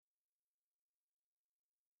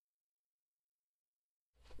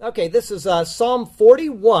Okay, this is Psalm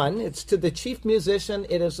 41. It's to the chief musician.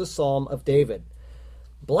 It is a psalm of David.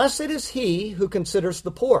 Blessed is he who considers the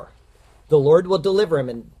poor. The Lord will deliver him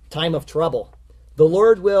in time of trouble. The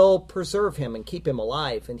Lord will preserve him and keep him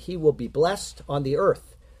alive, and he will be blessed on the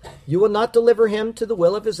earth. You will not deliver him to the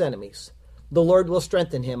will of his enemies. The Lord will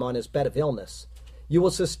strengthen him on his bed of illness. You will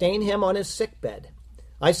sustain him on his sick bed.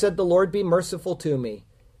 I said, the Lord be merciful to me.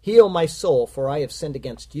 Heal my soul, for I have sinned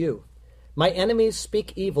against you. My enemies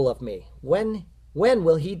speak evil of me. When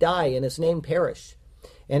will he die and his name perish?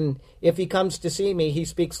 And if he comes to see me, he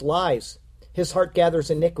speaks lies. His heart gathers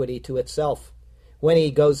iniquity to itself. When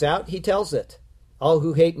he goes out, he tells it. All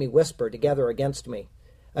who hate me whisper together against me.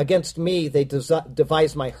 Against me they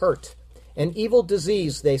devise my hurt. An evil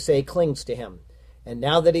disease, they say, clings to him. And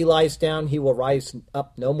now that he lies down, he will rise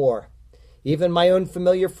up no more. Even my own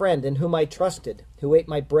familiar friend in whom I trusted, who ate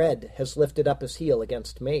my bread, has lifted up his heel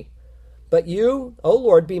against me. But you, O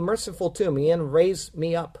Lord, be merciful to me and raise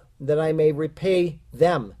me up, that I may repay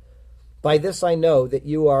them. By this I know that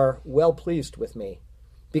you are well pleased with me,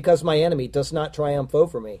 because my enemy does not triumph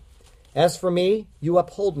over me. As for me, you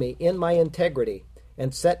uphold me in my integrity,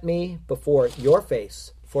 and set me before your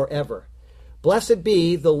face forever. Blessed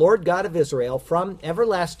be the Lord God of Israel from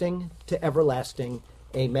everlasting to everlasting.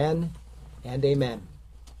 Amen and amen.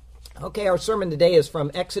 Okay, our sermon today is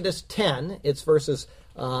from Exodus 10. It's verses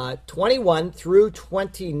 21 through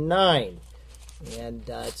 29, and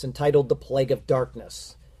it's entitled The Plague of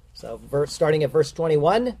Darkness. So starting at verse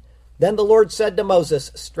 21, Then the Lord said to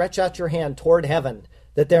Moses, Stretch out your hand toward heaven,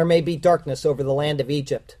 that there may be darkness over the land of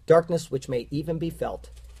Egypt, darkness which may even be felt.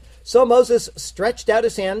 So Moses stretched out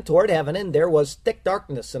his hand toward heaven, and there was thick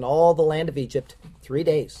darkness in all the land of Egypt 3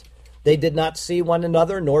 days. They did not see one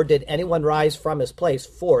another, nor did anyone rise from his place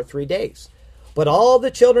for 3 days. But all the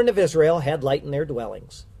children of Israel had light in their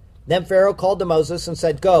dwellings. Then Pharaoh called to Moses and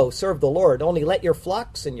said, Go, serve the Lord, only let your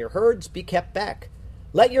flocks and your herds be kept back.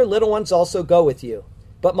 Let your little ones also go with you.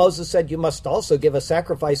 But Moses said, You must also give us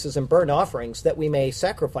sacrifices and burnt offerings, that we may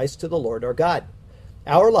sacrifice to the Lord our God.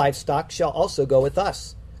 Our livestock shall also go with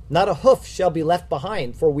us. Not a hoof shall be left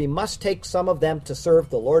behind, for we must take some of them to serve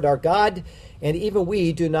the Lord our God, and even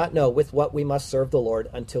we do not know with what we must serve the Lord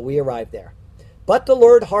until we arrive there. But the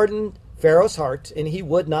Lord hardened Pharaoh's heart, and he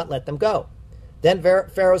would not let them go. Then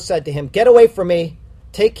Pharaoh said to him, Get away from me.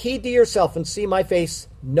 Take heed to yourself and see my face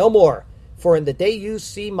no more. For in the day you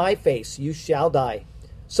see my face, you shall die.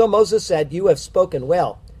 So Moses said, You have spoken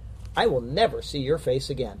well. I will never see your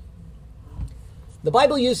face again. The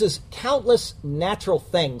Bible uses countless natural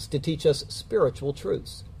things to teach us spiritual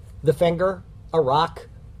truths. The finger, a rock,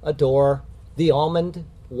 a door, the almond,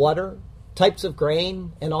 water, types of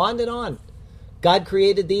grain, and on and on. God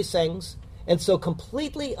created these things, and so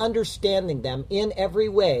completely understanding them in every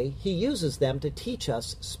way, he uses them to teach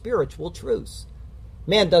us spiritual truths.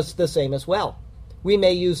 Man does the same as well. We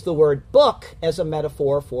may use the word book as a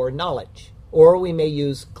metaphor for knowledge, or we may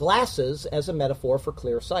use glasses as a metaphor for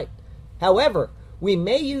clear sight. However, we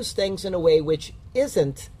may use things in a way which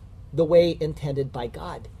isn't the way intended by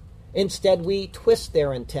God. Instead, we twist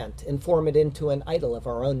their intent and form it into an idol of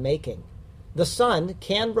our own making. The sun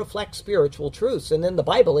can reflect spiritual truths, and in the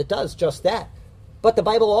Bible it does just that. But the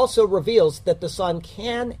Bible also reveals that the sun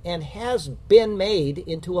can and has been made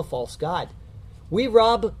into a false god. We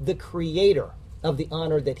rob the Creator of the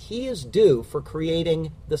honor that he is due for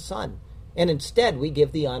creating the sun, and instead we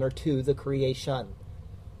give the honor to the creation.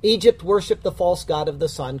 Egypt worshipped the false god of the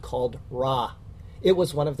sun called Ra. It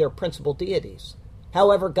was one of their principal deities.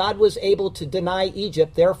 However, God was able to deny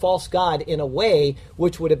Egypt their false god in a way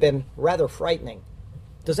which would have been rather frightening.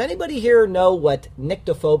 Does anybody here know what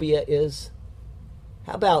nyctophobia is?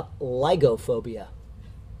 How about lygophobia?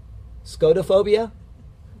 Scotophobia?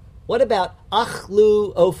 What about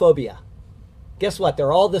achluophobia? Guess what?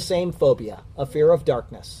 They're all the same phobia, a fear of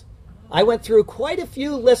darkness. I went through quite a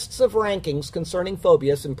few lists of rankings concerning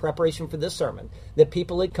phobias in preparation for this sermon that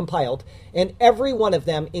people had compiled, and every one of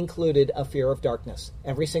them included a fear of darkness.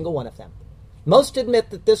 Every single one of them. Most admit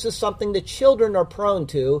that this is something that children are prone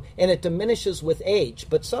to, and it diminishes with age,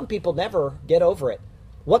 but some people never get over it.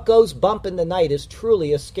 What goes bump in the night is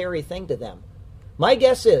truly a scary thing to them. My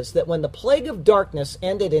guess is that when the plague of darkness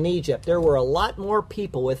ended in Egypt, there were a lot more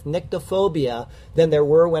people with nyctophobia than there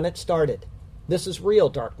were when it started. This is real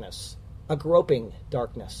darkness, a groping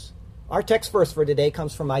darkness. Our text verse for today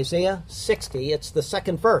comes from Isaiah 60. It's the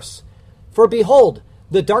second verse. For behold,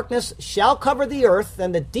 the darkness shall cover the earth,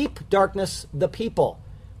 and the deep darkness the people.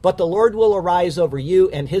 But the Lord will arise over you,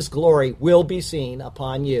 and his glory will be seen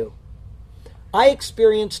upon you. I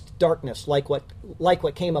experienced darkness like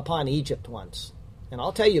what came upon Egypt once. And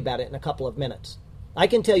I'll tell you about it in a couple of minutes. I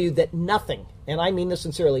can tell you that nothing, and I mean this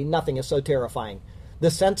sincerely, nothing is so terrifying.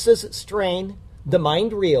 The senses strain, the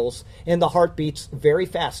mind reels, and the heart beats very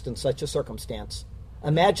fast in such a circumstance.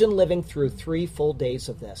 Imagine living through 3 full days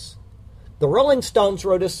of this. The Rolling Stones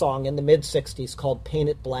wrote a song in the mid-'60s called Paint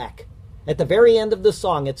It Black. At the very end of the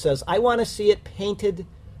song it says, I want to see it painted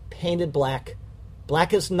black.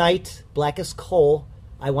 Black as night, black as coal.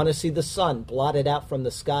 I want to see the sun blotted out from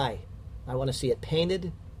the sky. I want to see it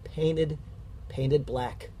painted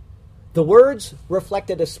black. The words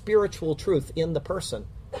reflected a spiritual truth in the person.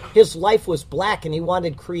 His life was black, and he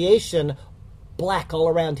wanted creation black all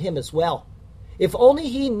around him as well. If only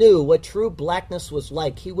he knew what true blackness was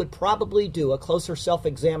like, he would probably do a closer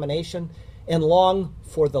self-examination and long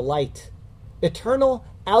for the light. Eternal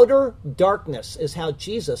outer darkness is how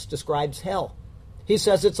Jesus describes hell. He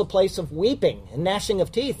says it's a place of weeping and gnashing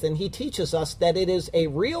of teeth, and he teaches us that it is a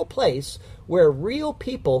real place where real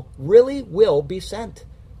people really will be sent.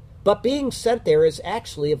 But being sent there is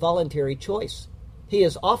actually a voluntary choice. He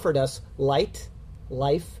has offered us light,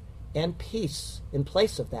 life, and peace in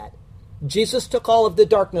place of that. Jesus took all of the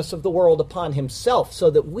darkness of the world upon himself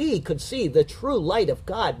so that we could see the true light of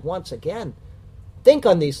God once again. Think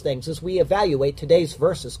on these things as we evaluate today's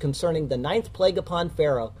verses concerning the 9th plague upon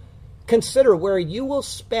Pharaoh. Consider where you will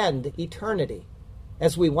spend eternity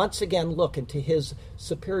as we once again look into his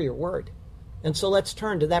superior word. And so let's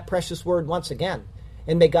turn to that precious word once again,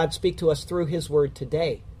 and may God speak to us through his word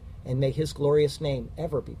today, and may his glorious name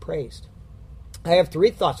ever be praised. I have 3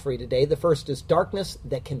 thoughts for you today. The first is darkness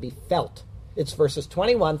that can be felt. It's verses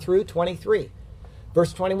 21 through 23.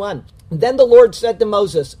 Verse 21, Then the Lord said to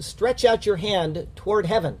Moses, Stretch out your hand toward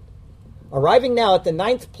heaven. Arriving now at the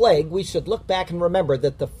 9th plague, we should look back and remember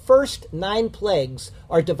that the first 9 plagues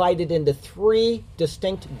are divided into 3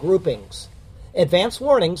 distinct groupings. Advance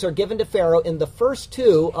warnings are given to Pharaoh in the first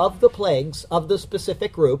 2 of the plagues of the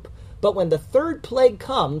specific group, but when the 3rd plague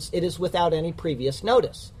comes, it is without any previous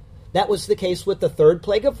notice. That was the case with the 3rd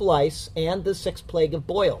plague of lice and the 6th plague of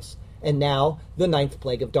boils, and now the 9th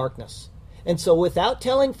plague of darkness. And so without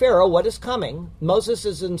telling Pharaoh what is coming, Moses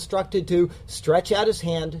is instructed to stretch out his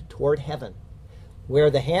hand toward heaven. Where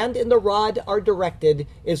the hand and the rod are directed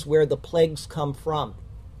is where the plagues come from.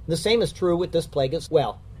 The same is true with this plague as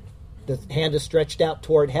well. The hand is stretched out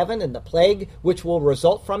toward heaven, and the plague which will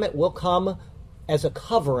result from it will come as a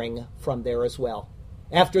covering from there as well.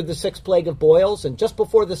 After the 6th plague of boils, and just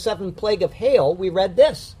before the 7th plague of hail, we read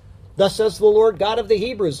this. Thus says the Lord God of the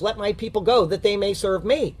Hebrews, Let my people go, that they may serve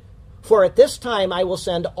me. For at this time I will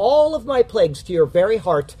send all of my plagues to your very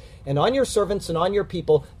heart, and on your servants and on your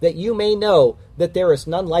people, that you may know that there is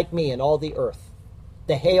none like me in all the earth.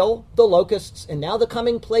 The hail, the locusts, and now the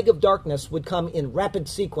coming plague of darkness would come in rapid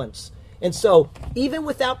sequence. And so, even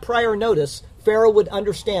without prior notice, Pharaoh would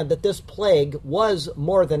understand that this plague was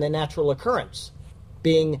more than a natural occurrence,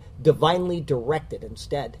 being divinely directed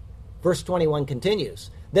instead. Verse 21 continues,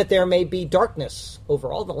 that there may be darkness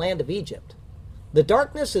over all the land of Egypt. The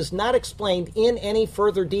darkness is not explained in any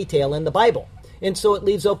further detail in the Bible, and so it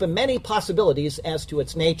leaves open many possibilities as to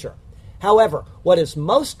its nature. However, what is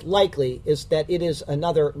most likely is that it is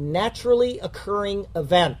another naturally occurring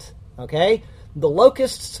event, okay? The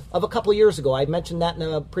locusts of a couple years ago, I mentioned that in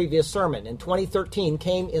a previous sermon, in 2013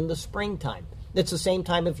 came in the springtime. It's the same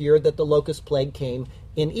time of year that the locust plague came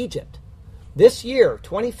in Egypt. This year,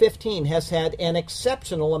 2015, has had an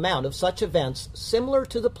exceptional amount of such events similar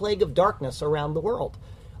to the plague of darkness around the world,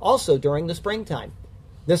 also during the springtime.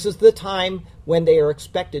 This is the time when they are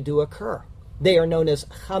expected to occur. They are known as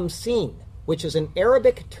Khamsin, which is an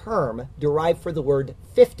Arabic term derived from the word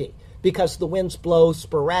 50, because the winds blow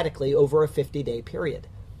sporadically over a 50-day period.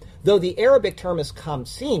 Though the Arabic term is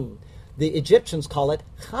Khamsin, the Egyptians call it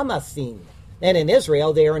Khamathin, and in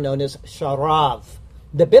Israel they are known as Sharav.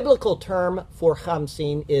 The biblical term for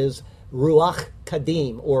Khamsin is Ruach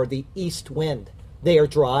Kadim, or the east wind. They are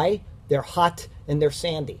dry, they're hot, and they're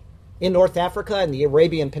sandy. In North Africa and the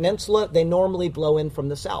Arabian Peninsula, they normally blow in from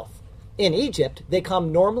the south. In Egypt, they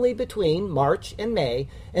come normally between March and May,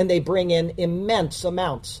 and they bring in immense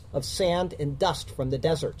amounts of sand and dust from the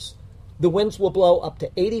deserts. The winds will blow up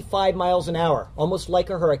to 85 miles an hour, almost like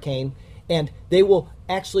a hurricane, and they will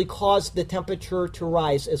actually cause the temperature to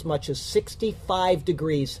rise as much as 65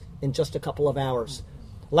 degrees in just a couple of hours.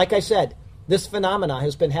 Like I said, this phenomena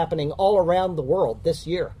has been happening all around the world this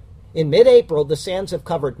year. In mid-April, the sands have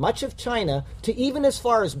covered much of China to even as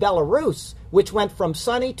far as Belarus, which went from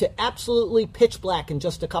sunny to absolutely pitch black in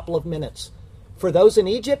just a couple of minutes. For those in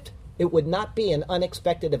Egypt, it would not be an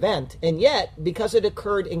unexpected event, and yet, because it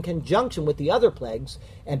occurred in conjunction with the other plagues,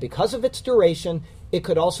 and because of its duration, it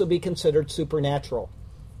could also be considered supernatural.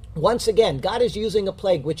 Once again, God is using a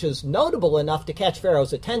plague which is notable enough to catch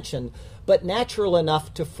Pharaoh's attention, but natural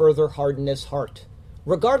enough to further harden his heart.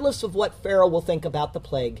 Regardless of what Pharaoh will think about the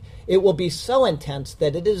plague, it will be so intense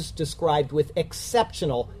that it is described with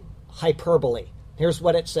exceptional hyperbole. Here's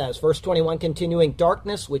what it says, verse 21 continuing,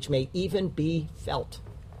 darkness which may even be felt.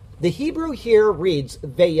 The Hebrew here reads,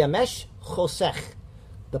 Veyemesh chosech.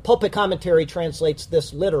 The pulpit commentary translates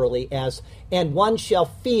this literally as, and one shall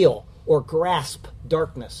feel or grasp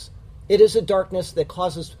darkness. It is a darkness that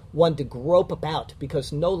causes one to grope about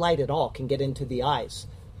because no light at all can get into the eyes.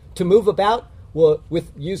 To move about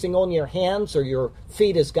with using only your hands or your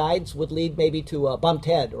feet as guides would lead maybe to a bumped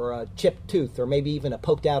head or a chipped tooth or maybe even a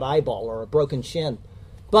poked out eyeball or a broken shin.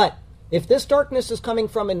 But if this darkness is coming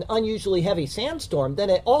from an unusually heavy sandstorm, then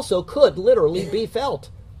it also could literally be felt.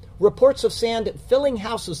 Reports of sand filling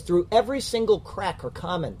houses through every single crack are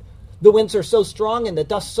common. The winds are so strong and the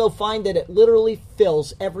dust so fine that it literally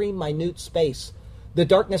fills every minute space. The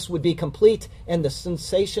darkness would be complete and the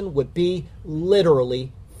sensation would be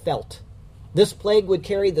literally felt. This plague would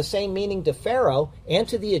carry the same meaning to Pharaoh and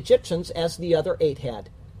to the Egyptians as the other 8 had.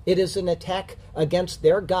 It is an attack against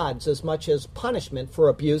their gods as much as punishment for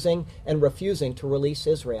abusing and refusing to release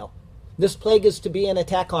Israel. This plague is to be an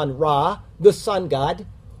attack on Ra, the sun god,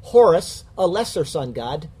 Horus, a lesser sun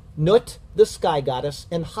god, Nut, the sky goddess,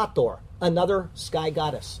 and Hathor, another sky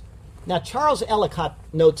goddess. Now, Charles Ellicott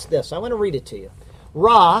notes this. I want to read it to you.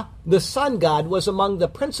 Ra, the sun god, was among the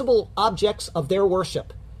principal objects of their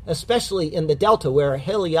worship, especially in the Delta, where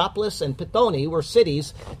Heliopolis and Pithoni were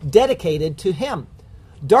cities dedicated to him.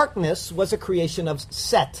 Darkness was a creation of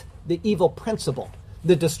Set, the evil principle,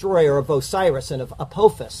 the destroyer of Osiris and of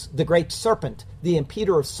Apophis, the great serpent, the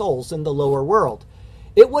impeder of souls in the lower world.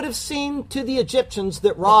 It would have seemed to the Egyptians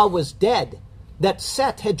that Ra was dead, that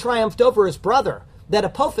Set had triumphed over his brother, that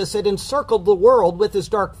Apophis had encircled the world with his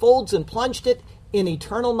dark folds and plunged it in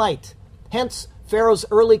eternal night. Hence, Pharaoh's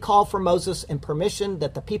early call for Moses and permission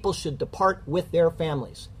that the people should depart with their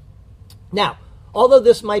families. Now, although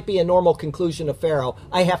this might be a normal conclusion of Pharaoh,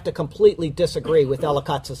 I have to completely disagree with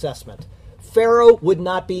Ellicott's assessment. Pharaoh would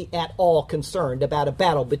not be at all concerned about a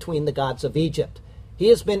battle between the gods of Egypt. He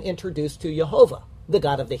has been introduced to Jehovah, the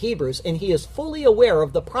God of the Hebrews, and he is fully aware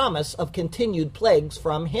of the promise of continued plagues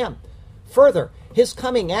from him. Further, his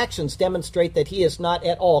coming actions demonstrate that he is not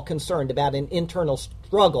at all concerned about an internal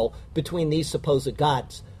struggle between these supposed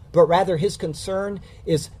gods, but rather his concern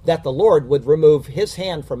is that the Lord would remove his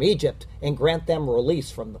hand from Egypt and grant them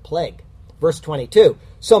release from the plague. Verse 22,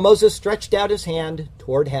 so Moses stretched out his hand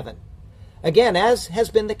toward heaven. Again, as has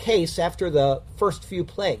been the case after the first few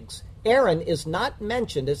plagues, Aaron is not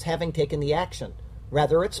mentioned as having taken the action.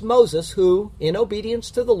 Rather, it's Moses who, in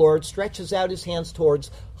obedience to the Lord, stretches out his hands towards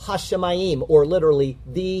Hashemayim, or literally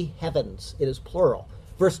the heavens. It is plural.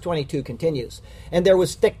 Verse 22 continues, and there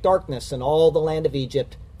was thick darkness in all the land of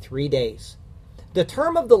Egypt 3 days. The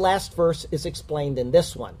term of the last verse is explained in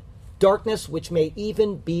this one. Darkness which may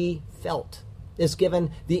even be felt is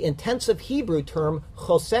given the intensive Hebrew term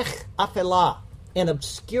chosech afelah, an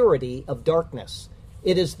obscurity of darkness.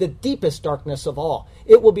 It is the deepest darkness of all.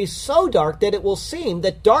 It will be so dark that it will seem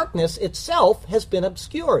that darkness itself has been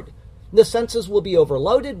obscured. The senses will be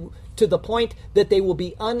overloaded to the point that they will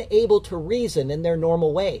be unable to reason in their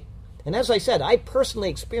normal way. And as I said, I personally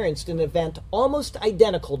experienced an event almost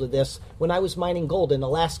identical to this when I was mining gold in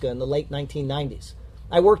Alaska in the late 1990s.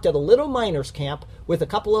 I worked at a little miners' camp with a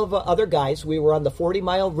couple of other guys. We were on the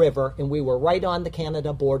 40-mile river, and we were right on the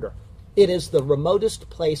Canada border. It is the remotest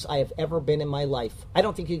place I have ever been in my life. I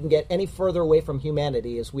don't think you can get any further away from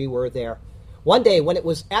humanity as we were there. One day, when it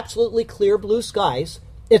was absolutely clear blue skies,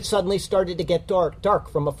 it suddenly started to get dark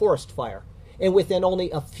from a forest fire. And within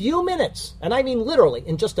only a few minutes, and I mean literally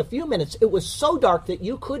in just a few minutes, it was so dark that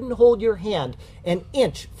you couldn't hold your hand an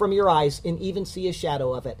inch from your eyes and even see a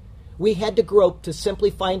shadow of it. We had to grope to simply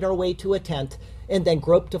find our way to a tent, and then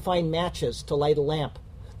grope to find matches to light a lamp.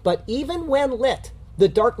 But even when lit, the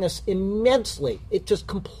darkness it just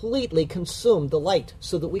completely consumed the light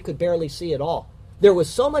so that we could barely see at all. There was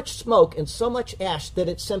so much smoke and so much ash that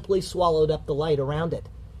it simply swallowed up the light around it.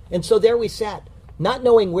 And so there we sat, not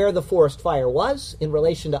knowing where the forest fire was in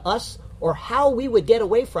relation to us or how we would get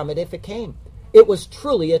away from it if it came. It was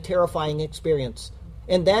truly a terrifying experience.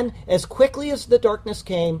 And then, as quickly as the darkness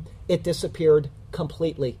came, it disappeared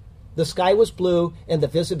completely. The sky was blue and the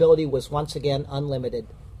visibility was once again unlimited.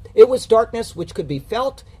 It was darkness which could be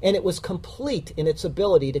felt, and it was complete in its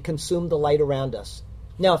ability to consume the light around us.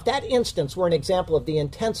 Now, if that instance were an example of the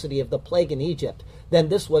intensity of the plague in Egypt, then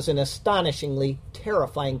this was an astonishingly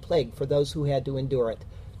terrifying plague for those who had to endure it.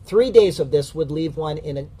 3 days of this would leave one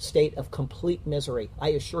in a state of complete misery. I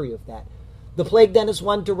assure you of that. The plague then is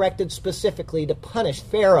one directed specifically to punish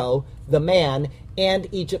Pharaoh, the man, and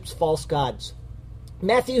Egypt's false gods.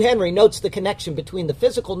 Matthew Henry notes the connection between the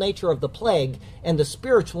physical nature of the plague and the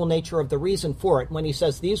spiritual nature of the reason for it when he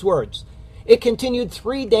says these words, "It continued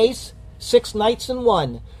 3 days, 6 nights and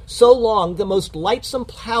 1. So long the most lightsome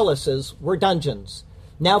palaces were dungeons.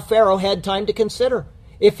 Now Pharaoh had time to consider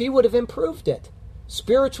if he would have improved it.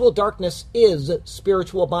 Spiritual darkness is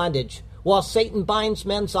spiritual bondage. While Satan binds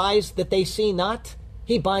men's eyes that they see not,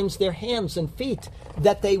 he binds their hands and feet,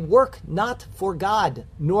 that they work not for God,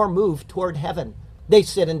 nor move toward heaven. They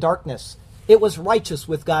sit in darkness. It was righteous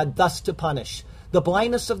with God thus to punish. The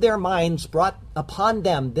blindness of their minds brought upon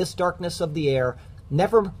them this darkness of the air.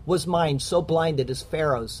 Never was mind so blinded as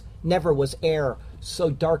Pharaoh's. Never was air so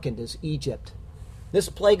darkened as Egypt." This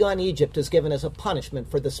plague on Egypt is given as a punishment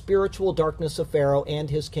for the spiritual darkness of Pharaoh and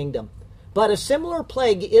his kingdom. But a similar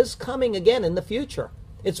plague is coming again in the future.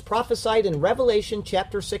 It's prophesied in Revelation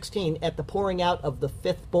chapter 16 at the pouring out of the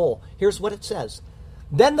 5th bowl. Here's what it says.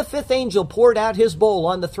 "Then the 5th angel poured out his bowl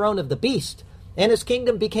on the throne of the beast, and his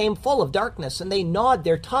kingdom became full of darkness, and they gnawed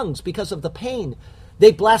their tongues because of the pain.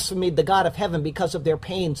 They blasphemed the God of heaven because of their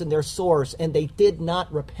pains and their sores, and they did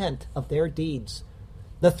not repent of their deeds."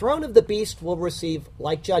 The throne of the beast will receive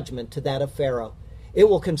like judgment to that of Pharaoh. It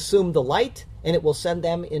will consume the light, and it will send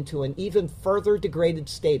them into an even further degraded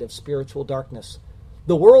state of spiritual darkness.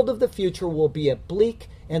 The world of the future will be a bleak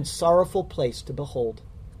and sorrowful place to behold.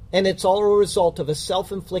 And it's all a result of a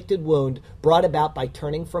self-inflicted wound brought about by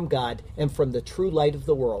turning from God and from the true light of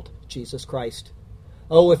the world, Jesus Christ.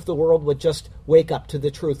 Oh, if the world would just wake up to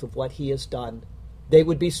the truth of what he has done, they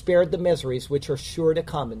would be spared the miseries which are sure to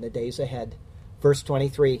come in the days ahead. Verse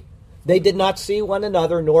 23, "They did not see one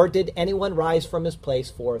another, nor did anyone rise from his place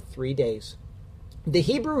for 3 days." The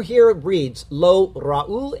Hebrew here reads, "Lo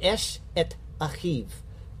ra'u esh et achiv."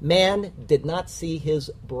 Man did not see his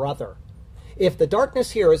brother. If the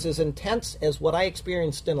darkness here is as intense as what I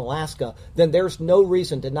experienced in Alaska, then there's no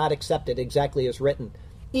reason to not accept it exactly as written.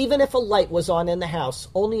 Even if a light was on in the house,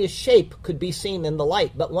 only a shape could be seen in the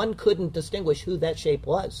light, but one couldn't distinguish who that shape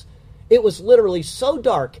was. It was literally so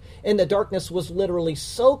dark, and the darkness was literally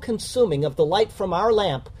so consuming of the light from our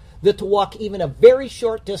lamp, that to walk even a very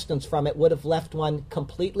short distance from it would have left one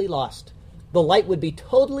completely lost. The light would be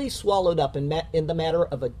totally swallowed up in the matter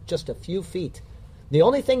of just a few feet. The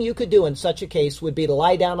only thing you could do in such a case would be to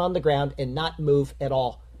lie down on the ground and not move at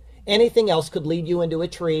all. Anything else could lead you into a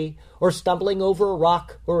tree, or stumbling over a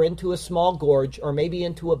rock, or into a small gorge, or maybe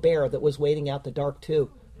into a bear that was waiting out the dark too.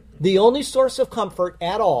 The only source of comfort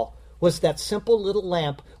at all was that simple little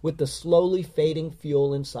lamp with the slowly fading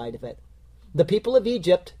fuel inside of it. The people of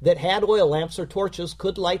Egypt that had oil lamps or torches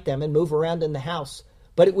could light them and move around in the house,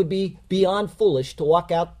 but it would be beyond foolish to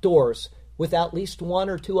walk outdoors without at least one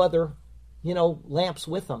or two other lamps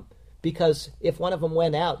with them, because if one of them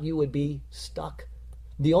went out, you would be stuck.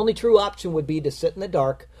 The only true option would be to sit in the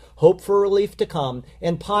dark, hope for relief to come,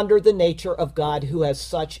 and ponder the nature of God who has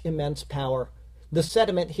such immense power. The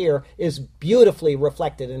sentiment here is beautifully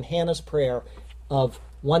reflected in Hannah's prayer of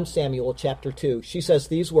 1 Samuel chapter 2. She says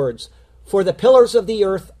these words, "For the pillars of the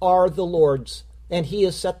earth are the Lord's, and he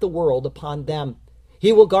has set the world upon them.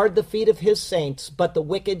 He will guard the feet of his saints, but the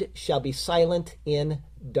wicked shall be silent in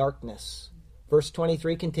darkness." Verse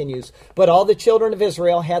 23 continues, "But all the children of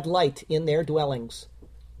Israel had light in their dwellings."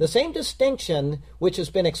 The same distinction which has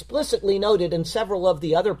been explicitly noted in several of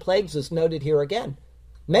the other plagues is noted here again.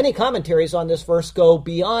 Many commentaries on this verse go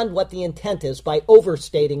beyond what the intent is by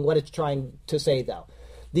overstating what it's trying to say, though.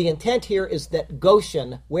 The intent here is that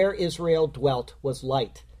Goshen, where Israel dwelt, was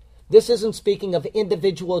light. This isn't speaking of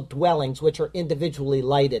individual dwellings which are individually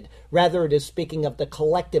lighted. Rather, it is speaking of the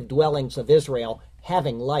collective dwellings of Israel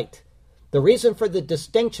having light. The reason for the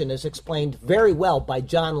distinction is explained very well by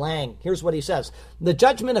John Lang. Here's what he says. "The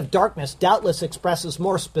judgment of darkness doubtless expresses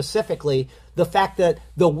more specifically the fact that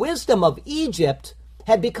the wisdom of Egypt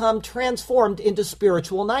had become transformed into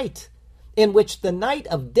spiritual night, in which the night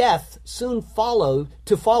of death soon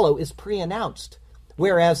to follow is pre-announced,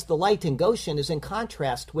 whereas the light in Goshen is in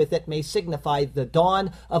contrast with it may signify the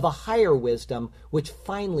dawn of a higher wisdom which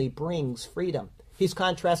finally brings freedom." He's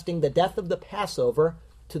contrasting the death of the Passover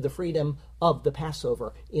to the freedom of the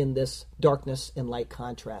Passover in this darkness and light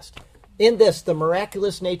contrast. In this, the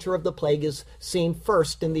miraculous nature of the plague is seen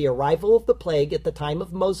first in the arrival of the plague at the time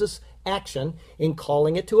of Moses' action in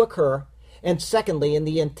calling it to occur, and secondly in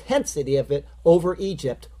the intensity of it over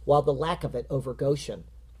Egypt, while the lack of it over Goshen.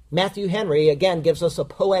 Matthew Henry again gives us a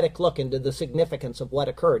poetic look into the significance of what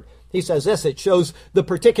occurred. He says this: it shows the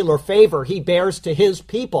particular favor he bears to his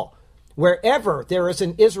people. Wherever there is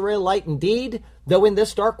an Israelite indeed, though in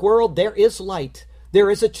this dark world there is light, there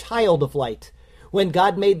is a child of light. When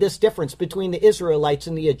God made this difference between the Israelites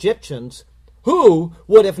and the Egyptians, who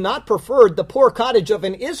would have not preferred the poor cottage of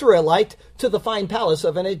an Israelite to the fine palace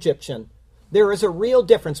of an Egyptian? There is a real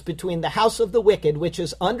difference between the house of the wicked, which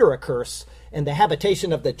is under a curse, and the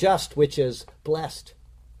habitation of the just, which is blessed.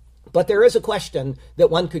 But there is a question that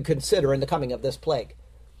one could consider in the coming of this plague.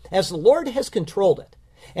 As the Lord has controlled it,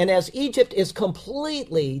 and as Egypt is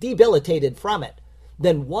completely debilitated from it,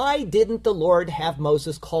 then why didn't the Lord have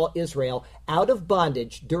Moses call Israel out of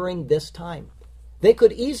bondage during this time? They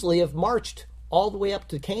could easily have marched all the way up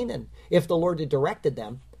to Canaan if the Lord had directed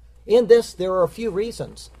them. In this, there are a few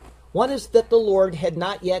reasons. One is that the Lord had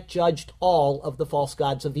not yet judged all of the false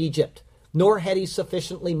gods of Egypt, nor had he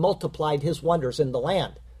sufficiently multiplied his wonders in the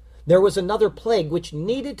land. There was another plague which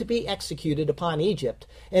needed to be executed upon Egypt,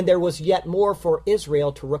 and there was yet more for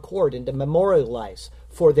Israel to record and to memorialize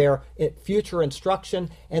for their future instruction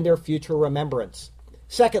and their future remembrance.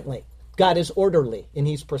 Secondly, God is orderly and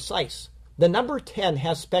he's precise. The number 10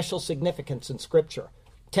 has special significance in Scripture.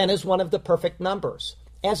 10 is one of the perfect numbers.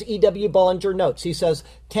 As E.W. Bullinger notes, he says,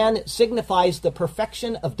 10 signifies the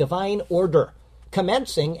perfection of divine order,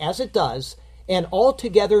 commencing, as it does, an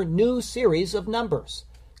altogether new series of numbers.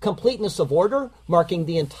 Completeness of order, marking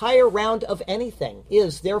the entire round of anything,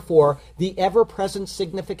 is, therefore, the ever-present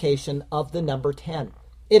signification of the number 10.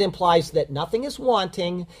 It implies that nothing is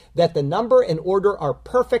wanting, that the number and order are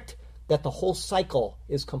perfect, that the whole cycle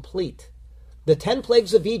is complete. The 10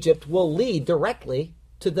 plagues of Egypt will lead directly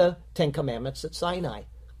to the 10 commandments at Sinai.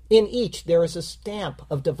 In each, there is a stamp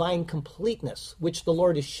of divine completeness, which the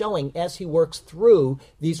Lord is showing as he works through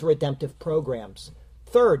these redemptive programs.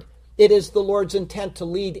 Third, it is the Lord's intent to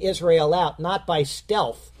lead Israel out, not by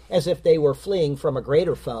stealth, as if they were fleeing from a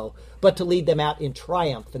greater foe, but to lead them out in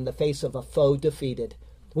triumph in the face of a foe defeated.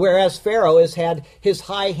 Whereas Pharaoh has had his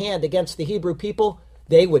high hand against the Hebrew people,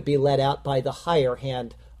 they would be led out by the higher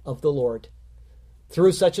hand of the Lord.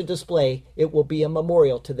 Through such a display, it will be a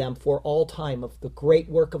memorial to them for all time of the great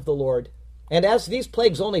work of the Lord. And as these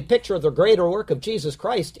plagues only picture the greater work of Jesus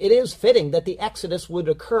Christ, it is fitting that the Exodus would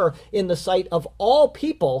occur in the sight of all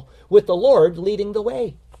people, with the Lord leading the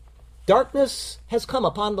way. Darkness has come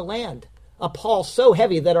upon the land, a pall so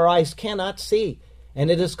heavy that our eyes cannot see, and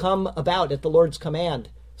it has come about at the Lord's command.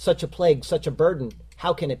 Such a plague, such a burden,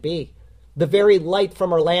 how can it be? The very light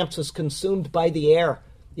from our lamps is consumed by the air.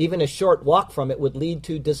 Even a short walk from it would lead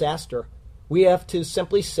to disaster. We have to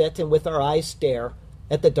simply sit and with our eyes stare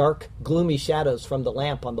at the dark, gloomy shadows from the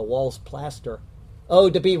lamp on the wall's plaster. Oh,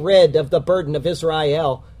 to be rid of the burden of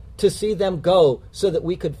Israel, to see them go so that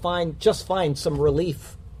we could find some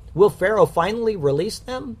relief. Will Pharaoh finally release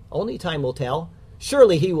them? Only time will tell.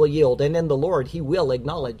 Surely he will yield, and in the Lord he will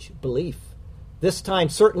acknowledge belief. This time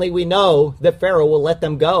certainly we know that Pharaoh will let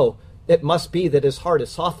them go. It must be that his heart is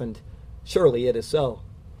softened. Surely it is so.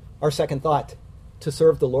 Our second thought, to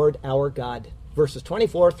serve the Lord our God. Verses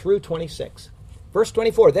 24 through 26. Verse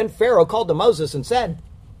 24, then Pharaoh called to Moses and said,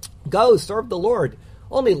 go, serve the Lord.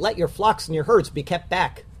 Only let your flocks and your herds be kept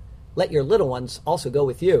back. Let your little ones also go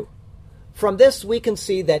with you. From this we can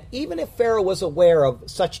see that even if Pharaoh was aware of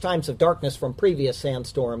such times of darkness from previous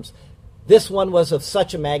sandstorms, this one was of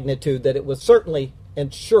such a magnitude that it was certainly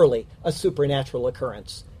and surely a supernatural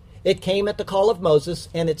occurrence. It came at the call of Moses,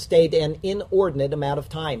 and it stayed an inordinate amount of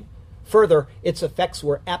time. Further, its effects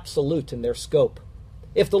were absolute in their scope.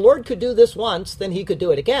 If the Lord could do this once, then he could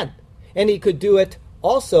do it again, and he could do it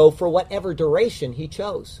also for whatever duration he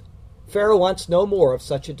chose. Pharaoh wants no more of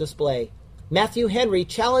such a display. Matthew Henry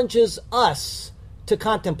challenges us to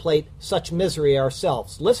contemplate such misery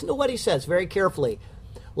ourselves. Listen to what he says very carefully.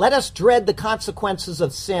 Let us dread the consequences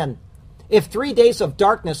of sin. If 3 days of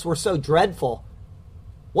darkness were so dreadful,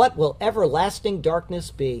 what will everlasting darkness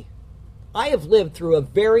be? I have lived through a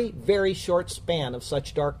very, very short span of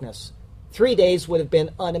such darkness. 3 days would have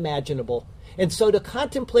been unimaginable. And so to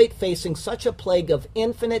contemplate facing such a plague of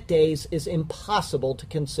infinite days is impossible to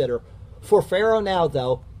consider. For Pharaoh now,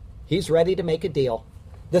 though, he's ready to make a deal.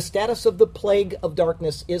 The status of the plague of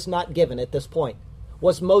darkness is not given at this point.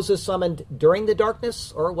 Was Moses summoned during the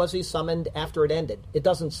darkness, or was he summoned after it ended? It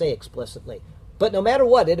doesn't say explicitly. But no matter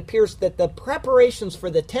what, it appears that the preparations for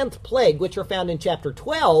the 10th plague, which are found in chapter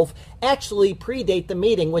 12, actually predate the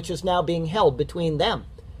meeting which is now being held between them.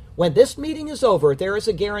 When this meeting is over, there is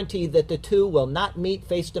a guarantee that the two will not meet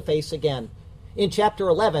face to face again. In chapter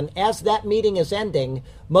 11, as that meeting is ending,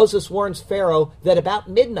 Moses warns Pharaoh that about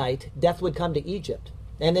midnight, death would come to Egypt.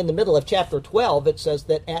 And in the middle of chapter 12, it says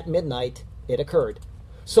that at midnight it occurred.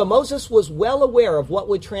 So Moses was well aware of what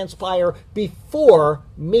would transpire before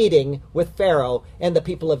meeting with Pharaoh and the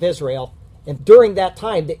people of Israel. And during that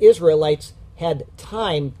time, the Israelites had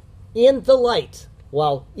time in the light,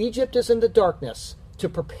 while Egypt is in the darkness, to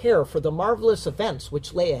prepare for the marvelous events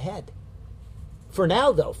which lay ahead. For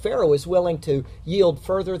now, though, Pharaoh is willing to yield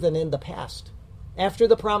further than in the past. After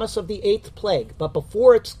the promise of the 8th plague, but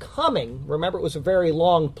before its coming, remember it was a very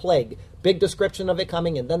long plague, big description of it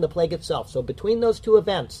coming, and then the plague itself. So between those two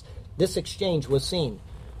events, this exchange was seen.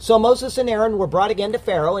 So Moses and Aaron were brought again to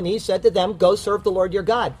Pharaoh, and he said to them, "Go serve the Lord your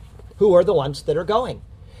God." Who are the ones that are going?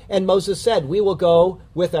 And Moses said, "We will go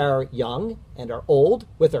with our young and our old,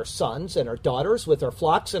 with our sons and our daughters, with our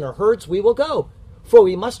flocks and our herds, we will go, for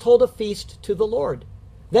we must hold a feast to the Lord."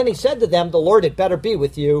 Then he said to them, "The Lord had better be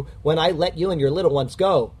with you when I let you and your little ones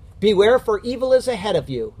go. Beware, for evil is ahead of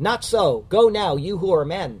you. Not so. Go now, you who are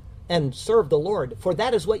men, and serve the Lord, for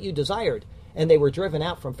that is what you desired." And they were driven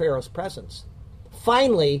out from Pharaoh's presence.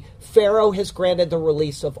 Finally, Pharaoh has granted the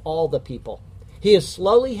release of all the people. He has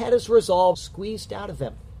slowly had his resolve squeezed out of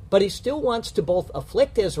him, but he still wants to both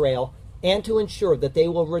afflict Israel and to ensure that they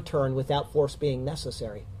will return without force being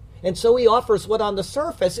necessary. And so he offers what on the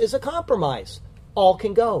surface is a compromise. All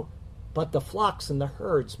can go, but the flocks and the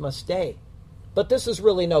herds must stay. But this is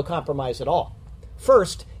really no compromise at all.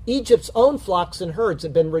 First, Egypt's own flocks and herds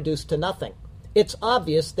have been reduced to nothing. It's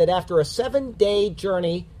obvious that after a 7-day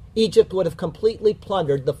journey, Egypt would have completely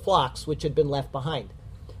plundered the flocks which had been left behind.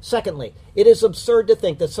 Secondly, it is absurd to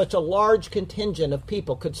think that such a large contingent of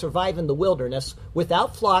people could survive in the wilderness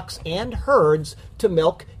without flocks and herds to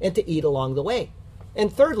milk and to eat along the way.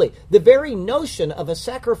 And thirdly, the very notion of a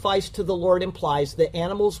sacrifice to the Lord implies that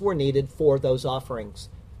animals were needed for those offerings.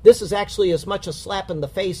 This is actually as much a slap in the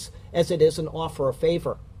face as it is an offer of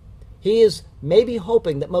favor. He is maybe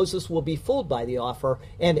hoping that Moses will be fooled by the offer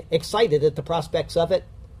and excited at the prospects of it,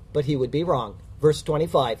 but he would be wrong. Verse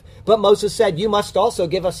 25, "But Moses said, 'You must also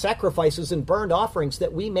give us sacrifices and burnt offerings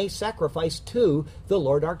that we may sacrifice to the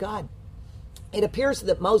Lord our God.'" It appears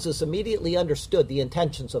that Moses immediately understood the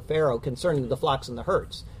intentions of Pharaoh concerning the flocks and the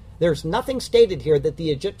herds. There's nothing stated here that the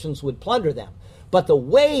Egyptians would plunder them, but the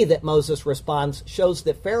way that Moses responds shows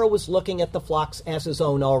that Pharaoh was looking at the flocks as his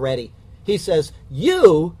own already. He says,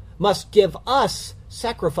 "You must give us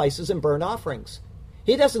sacrifices and burnt offerings."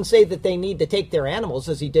 He doesn't say that they need to take their animals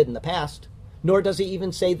as he did in the past, nor does he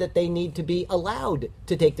even say that they need to be allowed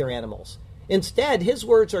to take their animals. Instead, his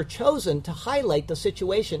words are chosen to highlight the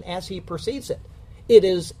situation as he perceives it. It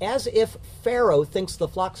is as if Pharaoh thinks the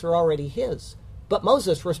flocks are already his, but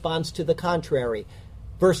Moses responds to the contrary.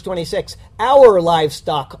 Verse 26, "Our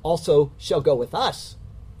livestock also shall go with us."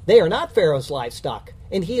 They are not Pharaoh's livestock,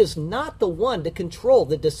 and he is not the one to control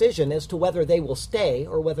the decision as to whether they will stay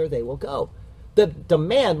or whether they will go. The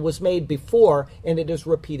demand was made before, and it is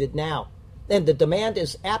repeated now. And the demand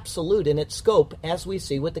is absolute in its scope, as we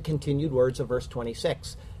see with the continued words of verse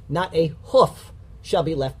 26. "Not a hoof shall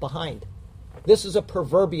be left behind." This is a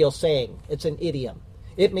proverbial saying. It's an idiom.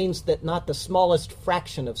 It means that not the smallest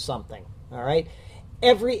fraction of something. All right?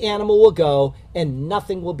 Every animal will go, and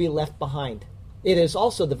nothing will be left behind. It is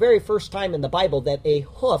also the very first time in the Bible that a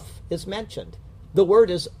hoof is mentioned. The word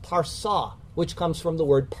is parsah, which comes from the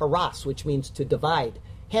word paras, which means to divide.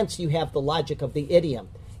 Hence, you have the logic of the idiom.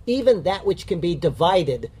 Even that which can be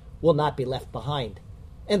divided will not be left behind.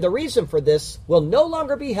 And the reason for this will no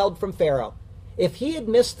longer be held from Pharaoh. If he had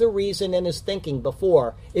missed the reason in his thinking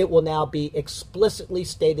before, it will now be explicitly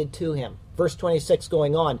stated to him. Verse 26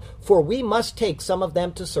 going on, "For we must take some of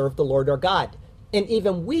them to serve the Lord our God. And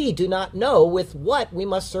even we do not know with what we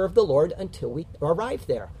must serve the Lord until we arrive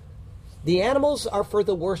there." The animals are for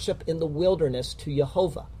the worship in the wilderness to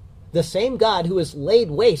Jehovah, the same God who has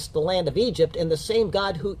laid waste the land of Egypt and the same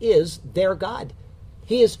God who is their God.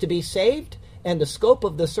 He is to be saved, and the scope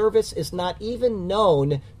of the service is not even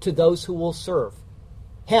known to those who will serve.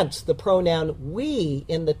 Hence, the pronoun we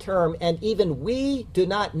in the term, "and even we do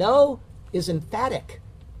not know," is emphatic.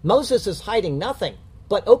 Moses is hiding nothing,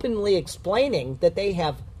 but openly explaining that they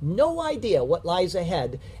have no idea what lies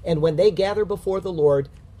ahead, and when they gather before the Lord,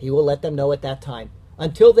 he will let them know at that time.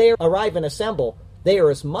 Until they arrive and assemble, they are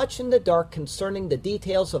as much in the dark concerning the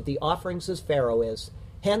details of the offerings as Pharaoh is.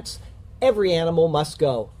 Hence, every animal must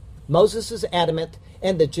go. Moses is adamant,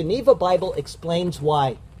 and the Geneva Bible explains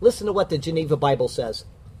why. Listen to what the Geneva Bible says.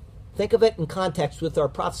 Think of it in context with our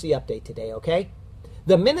prophecy update today, okay?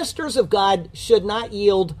 The ministers of God should not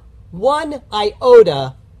yield one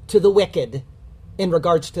iota to the wicked in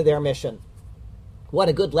regards to their mission. What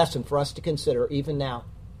a good lesson for us to consider even now.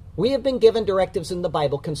 We have been given directives in the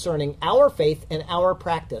Bible concerning our faith and our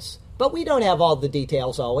practice, but we don't have all the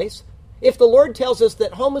details always. If the Lord tells us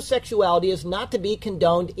that homosexuality is not to be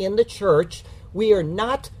condoned in the church, we are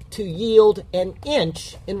not to yield an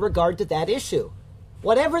inch in regard to that issue.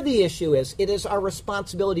 Whatever the issue is, it is our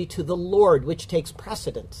responsibility to the Lord which takes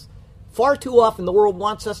precedence. Far too often the world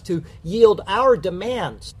wants us to yield our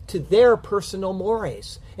demands to their personal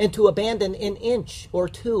mores and to abandon an inch or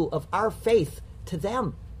two of our faith to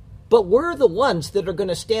them. But we're the ones that are going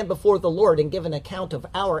to stand before the Lord and give an account of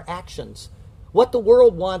our actions. What the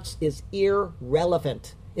world wants is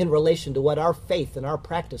irrelevant in relation to what our faith and our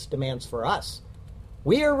practice demands for us.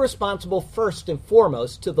 We are responsible first and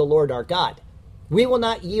foremost to the Lord our God. We will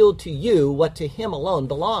not yield to you what to him alone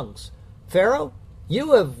belongs. Pharaoh,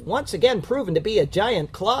 you have once again proven to be a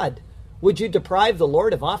giant clod. Would you deprive the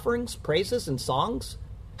Lord of offerings, praises, and songs?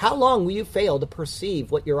 How long will you fail to perceive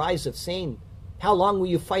what your eyes have seen? How long will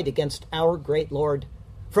you fight against our great Lord?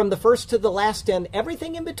 From the first to the last and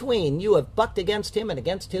everything in between, you have bucked against him and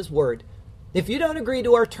against his word. If you don't agree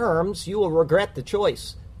to our terms, you will regret the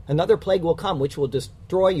choice. Another plague will come which will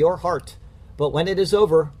destroy your heart. But when it is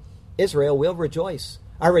over, Israel will rejoice.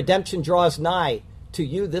 Our redemption draws nigh. To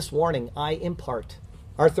you this warning I impart.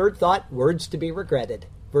 Our third thought, words to be regretted.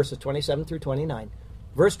 Verses 27 through 29.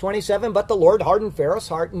 Verse 27, but the Lord hardened Pharaoh's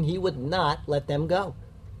heart, and he would not let them go.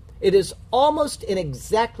 It is almost an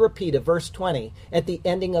exact repeat of verse 20 at the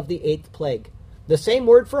ending of the eighth plague. The same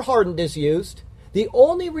word for hardened is used. The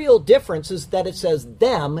only real difference is that it says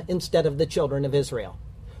them instead of the children of Israel.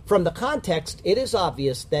 From the context, it is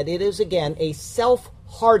obvious that it is again a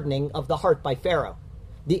self-hardening of the heart by Pharaoh.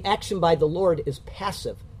 The action by the Lord is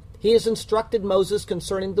passive. He has instructed Moses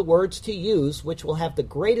concerning the words to use, which will have the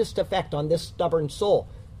greatest effect on this stubborn soul.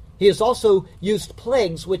 He has also used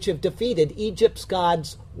plagues which have defeated Egypt's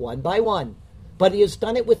gods one by one. But he has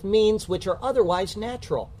done it with means which are otherwise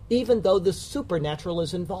natural, even though the supernatural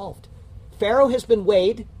is involved. Pharaoh has been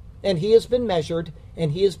weighed, and he has been measured,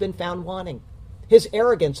 and he has been found wanting. His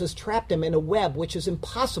arrogance has trapped him in a web which is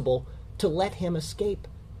impossible to let him escape.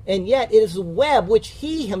 And yet it is a web which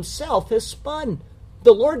he himself has spun.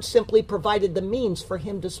 The Lord simply provided the means for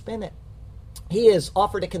him to spin it. He has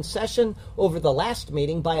offered a concession over the last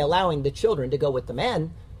meeting by allowing the children to go with the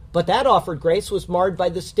men, but that offered grace was marred by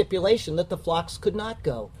the stipulation that the flocks could not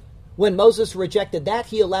go. When Moses rejected that,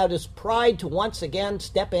 he allowed his pride to once again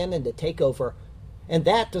step in and to take over. And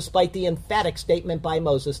that despite the emphatic statement by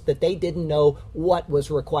Moses that they didn't know what was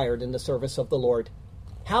required in the service of the Lord.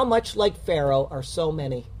 How much like Pharaoh are so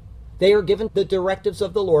many? They are given the directives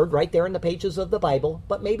of the Lord right there in the pages of the Bible,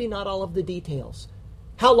 but maybe not all of the details.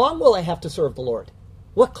 How long will I have to serve the Lord?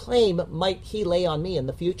 What claim might he lay on me in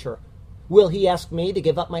the future? Will he ask me to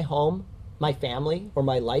give up my home, my family, or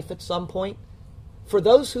my life at some point? For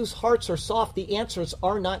those whose hearts are soft, the answers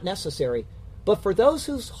are not necessary. But for those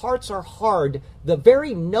whose hearts are hard, the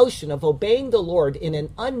very notion of obeying the Lord in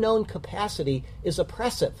an unknown capacity is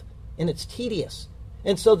oppressive, and it's tedious.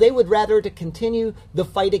 And so they would rather to continue the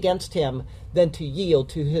fight against him than to yield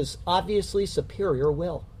to his obviously superior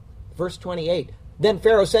will. Verse 28, then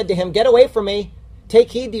Pharaoh said to him, get away from me.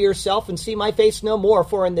 Take heed to yourself and see my face no more,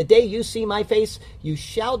 for in the day you see my face, you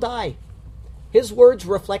shall die. His words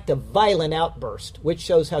reflect a violent outburst, which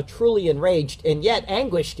shows how truly enraged and yet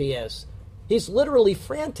anguished he is. He's literally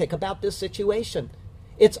frantic about this situation.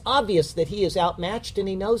 It's obvious that he is outmatched and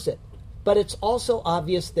he knows it. But it's also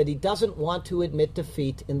obvious that he doesn't want to admit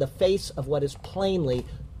defeat in the face of what is plainly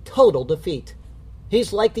total defeat.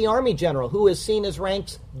 He's like the army general who has seen his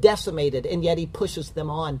ranks decimated, and yet he pushes them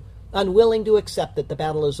on, unwilling to accept that the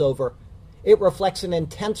battle is over. It reflects an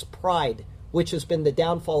intense pride, which has been the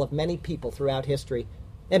downfall of many people throughout history.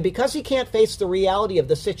 And because he can't face the reality of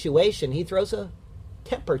the situation, he throws a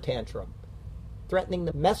temper tantrum, threatening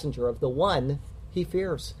the messenger of the one he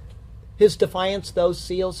fears. His defiance, though,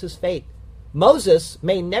 seals his fate. Moses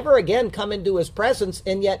may never again come into his presence,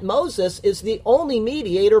 and yet Moses is the only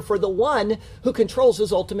mediator for the one who controls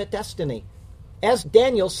his ultimate destiny. As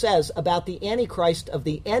Daniel says about the Antichrist of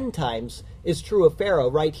the end times is true of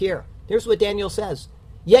Pharaoh right here. Here's what Daniel says.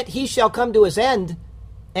 Yet he shall come to his end,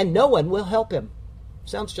 and no one will help him.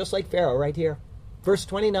 Sounds just like Pharaoh right here. Verse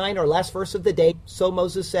 29, our last verse of the day. So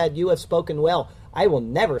Moses said, you have spoken well. I will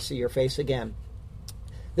never see your face again.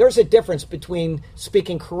 There's a difference between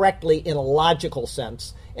speaking correctly in a logical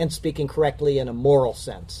sense and speaking correctly in a moral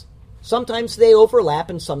sense. Sometimes they overlap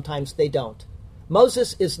and sometimes they don't.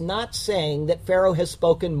 Moses is not saying that Pharaoh has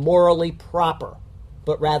spoken morally proper,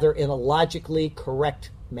 but rather in a logically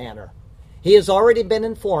correct manner. He has already been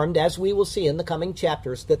informed, as we will see in the coming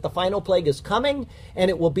chapters, that the final plague is coming and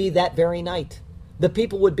it will be that very night. The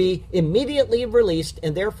people would be immediately released,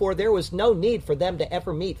 and therefore there was no need for them to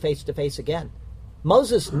ever meet face to face again.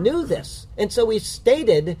 Moses knew this, and so he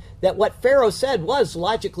stated that what Pharaoh said was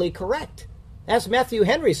logically correct. As Matthew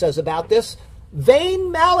Henry says about this,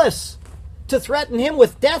 vain malice to threaten him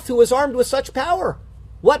with death who is armed with such power.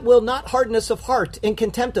 What will not hardness of heart and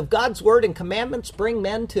contempt of God's word and commandments bring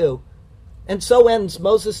men to? And so ends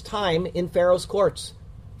Moses' time in Pharaoh's courts.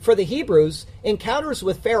 For the Hebrews, encounters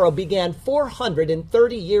with Pharaoh began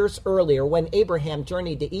 430 years earlier when Abraham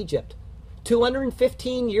journeyed to Egypt.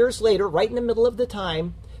 215 years later, right in the middle of the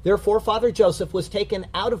time, their forefather Joseph was taken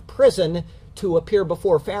out of prison to appear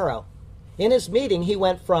before Pharaoh. In his meeting, he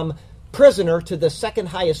went from prisoner to the second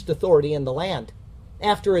highest authority in the land.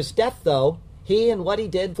 After his death, though, he and what he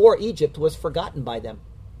did for Egypt was forgotten by them.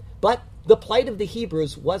 But the plight of the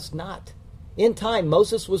Hebrews was not. In time,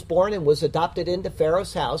 Moses was born and was adopted into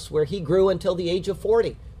Pharaoh's house, where he grew until the age of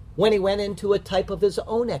 40, when he went into a type of his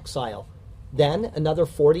own exile. Then, another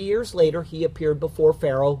 40 years later, he appeared before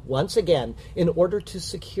Pharaoh once again in order to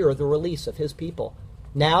secure the release of his people.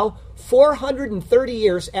 Now, 430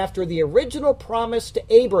 years after the original promise to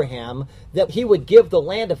Abraham that he would give the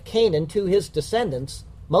land of Canaan to his descendants,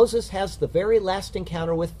 Moses has the very last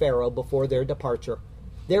encounter with Pharaoh before their departure.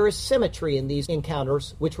 There is symmetry in these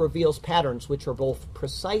encounters which reveals patterns which are both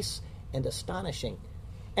precise and astonishing.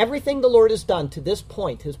 Everything the Lord has done to this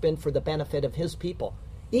point has been for the benefit of his people.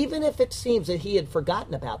 Even if it seems that he had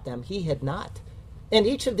forgotten about them, he had not. And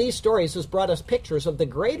each of these stories has brought us pictures of the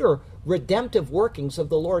greater redemptive workings of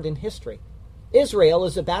the Lord in history. Israel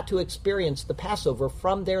is about to experience the Passover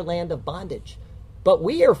from their land of bondage. But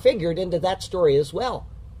we are figured into that story as well.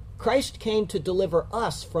 Christ came to deliver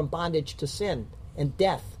us from bondage to sin and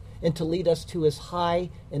death, and to lead us to his high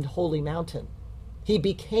and holy mountain. He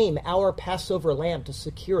became our Passover lamb to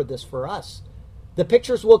secure this for us. The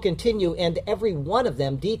pictures will continue, and every one of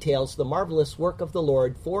them details the marvelous work of the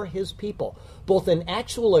Lord for his people, both in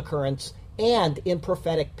actual occurrence and in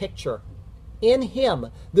prophetic picture. In him,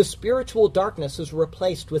 the spiritual darkness is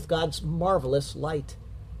replaced with God's marvelous light.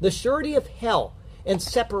 The surety of hell and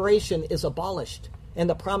separation is abolished, and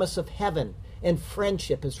the promise of heaven and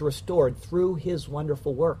friendship is restored through his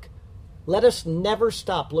wonderful work. Let us never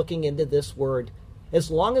stop looking into this word.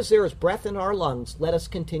 As long as there is breath in our lungs, let us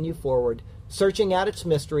continue forward, searching out its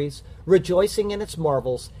mysteries, rejoicing in its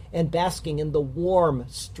marvels, and basking in the warm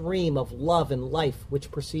stream of love and life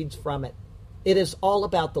which proceeds from it. It is all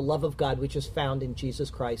about the love of God which is found in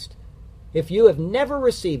Jesus Christ. If you have never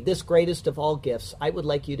received this greatest of all gifts, I would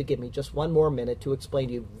like you to give me just one more minute to explain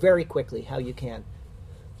to you very quickly how you can.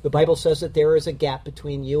 The Bible says that there is a gap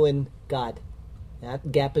between you and God.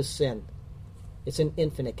 That gap is sin. It's an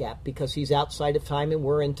infinite gap because he's outside of time and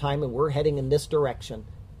we're in time and we're heading in this direction.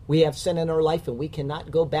 We have sin in our life and we cannot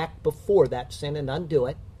go back before that sin and undo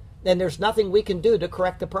it. And there's nothing we can do to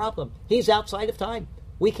correct the problem. He's outside of time.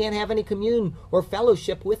 We can't have any commune or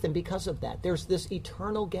fellowship with him because of that. There's this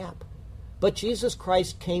eternal gap. But Jesus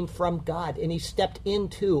Christ came from God and he stepped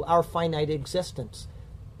into our finite existence.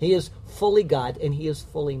 He is fully God and he is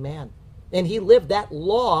fully man. And he lived that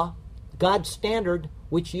law, God's standard,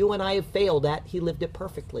 which you and I have failed at. He lived it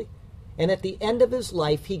perfectly. And at the end of his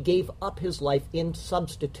life, he gave up his life in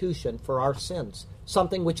substitution for our sins,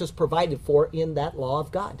 something which is provided for in that law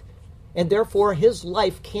of God. And therefore, his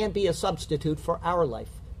life can be a substitute for our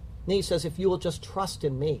life. And he says, if you will just trust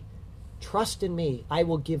in me, I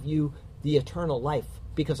will give you the eternal life,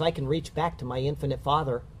 because I can reach back to my infinite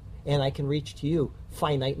Father, and I can reach to you,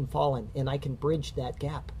 finite and fallen, and I can bridge that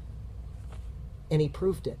gap. And he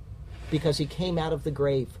proved it, because he came out of the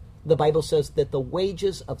grave. The Bible says that the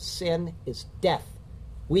wages of sin is death.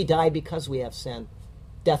 We die because we have sin.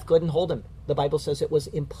 Death couldn't hold him. The Bible says it was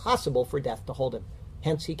impossible for death to hold him.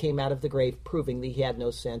 Hence he came out of the grave, proving that he had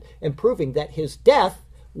no sin, and proving that his death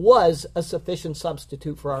was a sufficient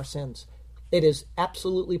substitute for our sins. It is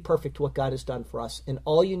absolutely perfect what God has done for us, and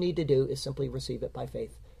all you need to do is simply receive it by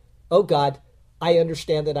faith. Oh God, I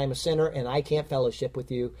understand that I'm a sinner and I can't fellowship with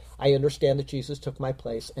you. I understand that Jesus took my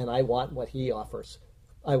place and I want what he offers.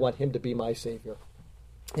 I want him to be my Savior.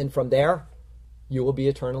 And from there, you will be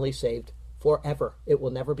eternally saved forever. It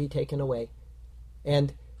will never be taken away.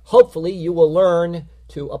 And hopefully you will learn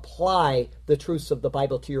to apply the truths of the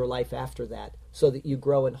Bible to your life after that, so that you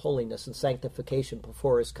grow in holiness and sanctification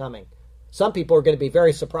before his coming. Some people are going to be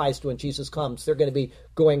very surprised when Jesus comes. They're going to be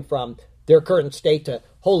going from their current state to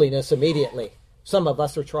holiness immediately. Some of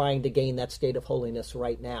us are trying to gain that state of holiness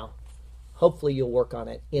right now. Hopefully you'll work on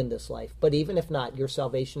it in this life. But even if not, your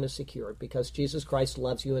salvation is secured because Jesus Christ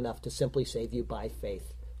loves you enough to simply save you by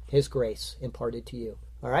faith. His grace imparted to you.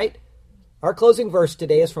 All right? Our closing verse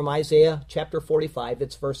today is from Isaiah chapter 45.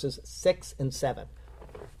 It's verses 6 and 7.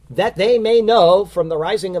 That they may know from the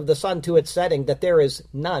rising of the sun to its setting that there is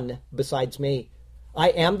none besides me. I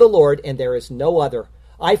am the Lord, and there is no other.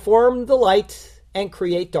 I form the light and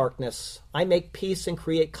create darkness. I make peace and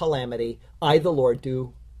create calamity. I, the Lord,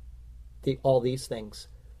 do all these things.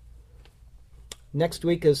 Next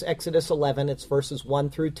week is Exodus 11. It's verses 1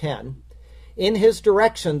 through 10. In his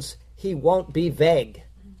directions, he won't be vague.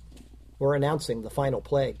 We're announcing the final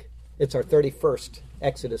plague. It's our 31st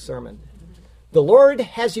Exodus sermon. The Lord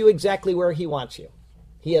has you exactly where he wants you.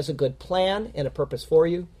 He has a good plan and a purpose for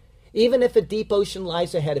you. Even if a deep ocean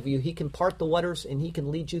lies ahead of you, he can part the waters and he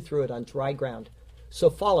can lead you through it on dry ground.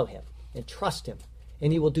 So follow him and trust him,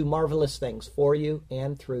 and he will do marvelous things for you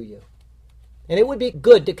and through you. And it would be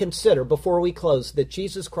good to consider before we close that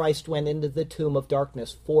Jesus Christ went into the tomb of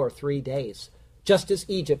darkness for 3 days, just as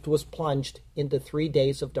Egypt was plunged into 3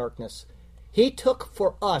 days of darkness. He took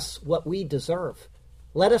for us what we deserve.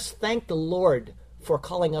 Let us thank the Lord for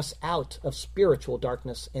calling us out of spiritual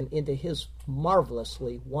darkness and into his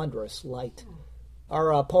marvelously wondrous light.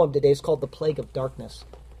 Our poem today is called The Plague of Darkness.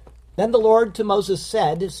 Then the Lord to Moses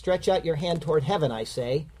said, Stretch out your hand toward heaven, I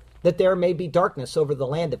say, that there may be darkness over the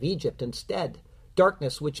land of Egypt instead,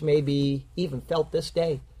 darkness which may be even felt this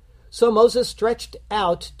day. So Moses stretched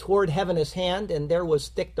out toward heaven his hand, and there was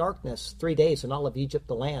thick darkness 3 days in all of Egypt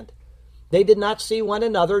the land. They did not see one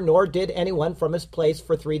another, nor did anyone from his place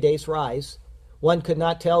for 3 days rise. One could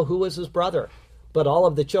not tell who was his brother, but all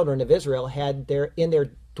of the children of Israel had in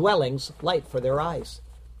their dwellings light for their eyes.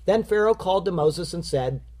 Then Pharaoh called to Moses and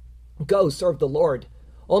said, Go, serve the Lord.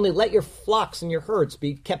 Only let your flocks and your herds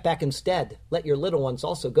be kept back instead. Let your little ones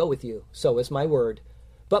also go with you. So is my word.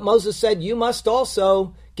 But Moses said, You must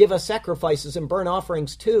also give us sacrifices and burnt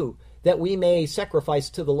offerings too, that we may sacrifice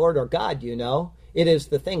to the Lord our God, you know. It is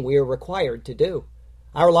the thing we are required to do.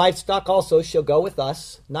 Our livestock also shall go with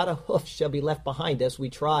us. Not a hoof shall be left behind as we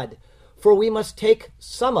trod. For we must take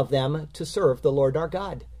some of them to serve the Lord our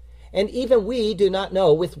God. And even we do not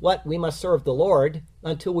know with what we must serve the Lord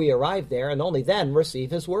until we arrive there, and only then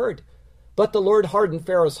receive his word. But the Lord hardened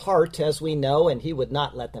Pharaoh's heart, as we know, and he would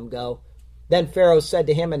not let them go. Then Pharaoh said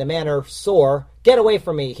to him in a manner sore, Get away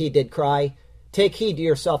from me, he did cry. Take heed to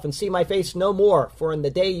yourself, and see my face no more, for in the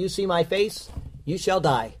day you see my face, you shall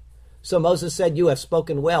die. So Moses said, You have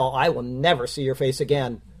spoken well. I will never see your face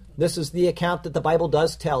again. This is the account that the Bible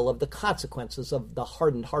does tell of the consequences of the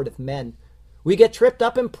hardened heart of men. We get tripped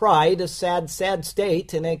up in pride, a sad, sad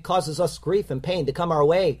state, and it causes us grief and pain to come our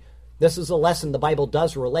way. This is a lesson the Bible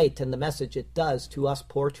does relate, and the message it does to us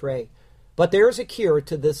portray. But there is a cure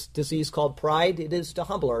to this disease called pride. It is to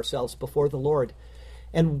humble ourselves before the Lord,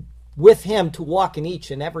 and with him to walk in each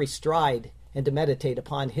and every stride, and to meditate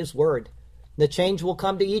upon his word. The change will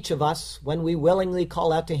come to each of us when we willingly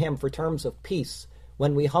call out to him for terms of peace.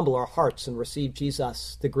 When we humble our hearts and receive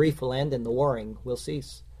Jesus, the grief will end and the warring will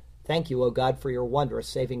cease. Thank you, O God, for your wondrous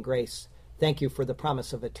saving grace. Thank you for the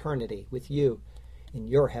promise of eternity with you in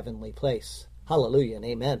your heavenly place. Hallelujah and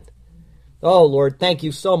amen. Oh, Lord, thank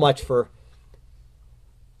you so much for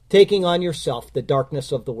taking on yourself the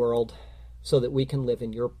darkness of the world so that we can live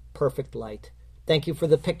in your perfect light. Thank you for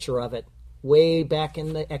the picture of it way back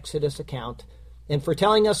in the Exodus account, and for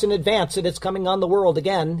telling us in advance that it's coming on the world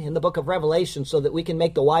again in the book of Revelation so that we can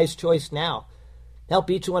make the wise choice now. Help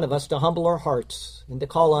each one of us to humble our hearts and to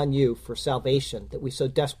call on you for salvation that we so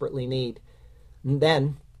desperately need. And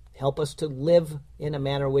then help us to live in a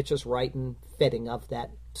manner which is right and fitting of that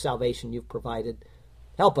salvation you've provided.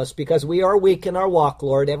 Help us, because we are weak in our walk,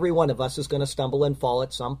 Lord. Every one of us is going to stumble and fall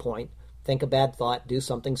at some point, think a bad thought, do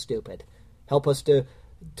something stupid. Help us to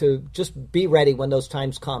just be ready when those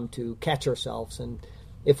times come to catch ourselves. And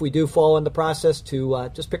if we do fall in the process,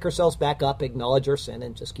 to just pick ourselves back up, acknowledge our sin,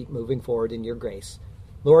 and just keep moving forward in your grace.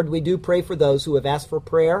 Lord, we do pray for those who have asked for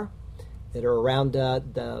prayer, that are around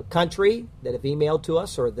the country, that have emailed to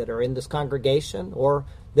us, or that are in this congregation, or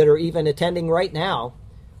that are even attending right now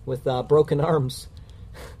with broken arms.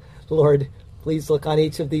 Lord, please look on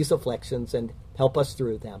each of these afflictions and help us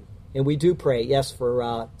through them. And we do pray, yes,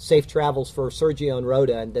 for safe travels for Sergio and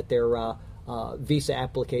Rhoda, and that their visa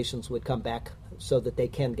applications would come back so that they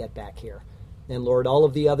can get back here. And Lord, all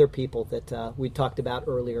of the other people that we talked about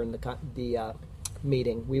earlier in the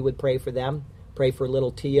meeting, we would pray for them. Pray for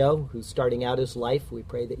little Tio, who's starting out his life. We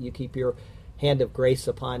pray that you keep your hand of grace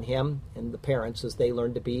upon him and the parents as they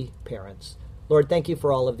learn to be parents. Lord, thank you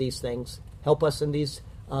for all of these things. Help us in these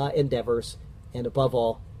endeavors, and above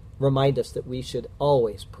all, remind us that we should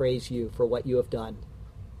always praise you for what you have done.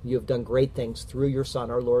 You have done great things through your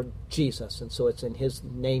Son, our Lord Jesus, and so it's in his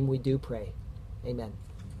name we do pray. Amen.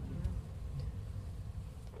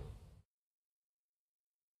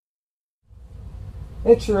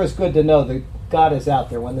 It sure is good to know that God is out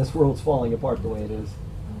there when this world's falling apart the way it is.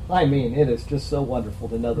 I mean, it is just so wonderful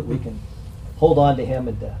to know that we can hold on to Him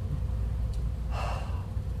and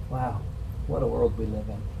wow, what a world we live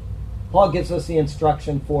in. Paul gives us the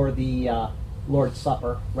instruction for the Lord's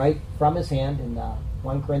Supper, right, from his hand in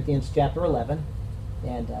 1 Corinthians chapter 11.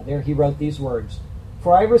 And there he wrote these words,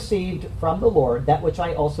 "For I received from the Lord that which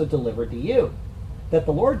I also delivered to you, that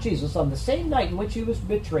the Lord Jesus, on the same night in which he was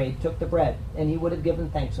betrayed, took the bread, and he would have given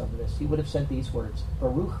thanks over this. He would have said these words,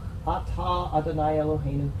 Baruch atah Adonai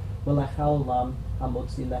Eloheinu melech haolam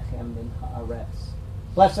hamotzi lechem min haaretz.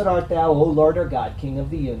 Blessed art thou, O Lord our God, King of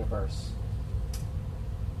the universe,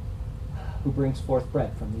 who brings forth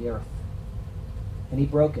bread from the earth." And he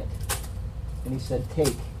broke it, and he said,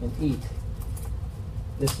 "Take and eat.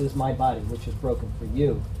 This is my body, which is broken for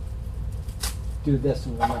you. Do this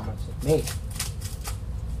in remembrance of me."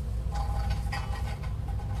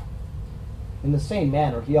 In the same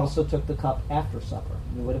manner, he also took the cup after supper.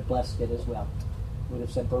 He would have blessed it as well. He would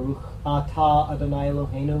have said, Baruch atah Adonai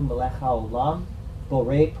Eloheinu melech haolam,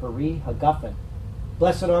 borei peri hagafen.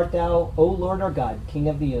 Blessed art thou, O Lord our God, King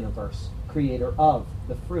of the universe, creator of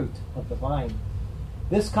the fruit of the vine.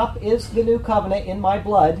 This cup is the new covenant in my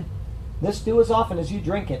blood. This do as often as you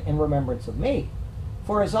drink it in remembrance of me.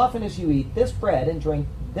 For as often as you eat this bread and drink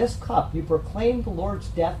this cup, you proclaim the Lord's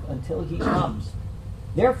death until he comes.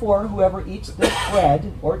 Therefore, whoever eats this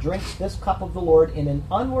bread or drinks this cup of the Lord in an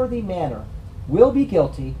unworthy manner will be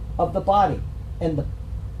guilty of the body and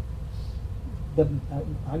will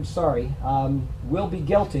be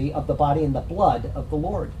guilty of the body and the blood of the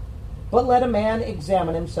Lord. But let a man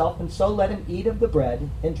examine himself, and so let him eat of the bread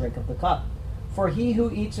and drink of the cup. For he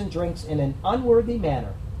who eats and drinks in an unworthy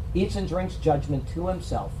manner eats and drinks judgment to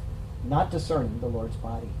himself, not discerning the Lord's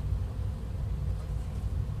body.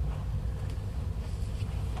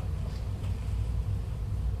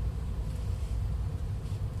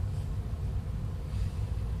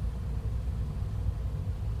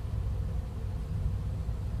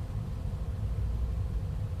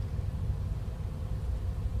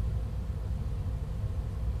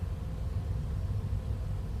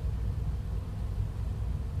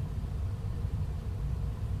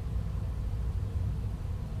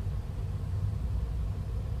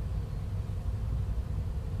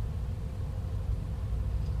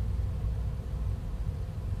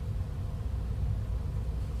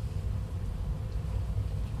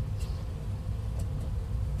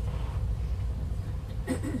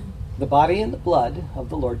 The body and the blood of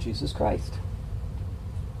the Lord Jesus Christ.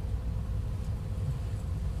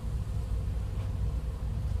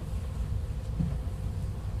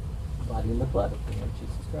 The body and the blood of the Lord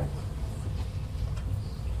Jesus Christ.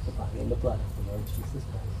 The body and the blood of the Lord Jesus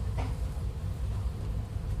Christ.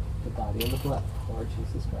 The body and the blood of the Lord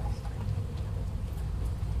Jesus Christ.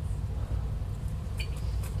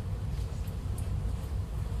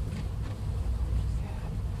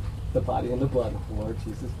 The body and the blood of the Lord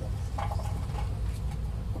Jesus Christ.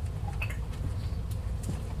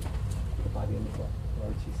 The body and the blood of the Lord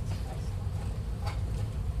Jesus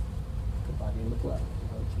Christ. The body and the blood of the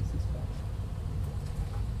Lord Jesus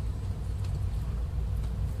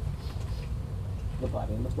Christ. The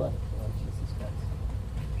body and the blood of the Lord Jesus Christ.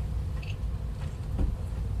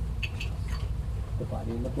 The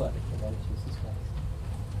body and the blood of the Lord Jesus Christ.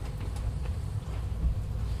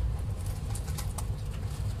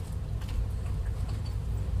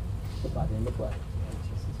 The body and the blood of the Lord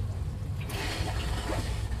Jesus Christ.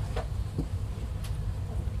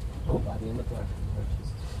 The body and the blood of the Lord Jesus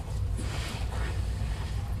Christ.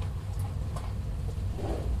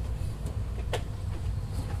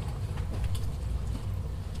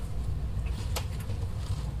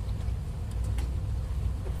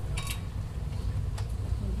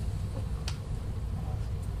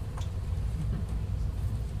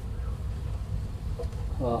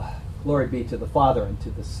 Glory be to the Father, and to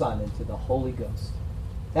the Son, and to the Holy Ghost,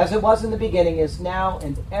 as it was in the beginning, is now,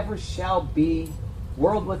 and ever shall be,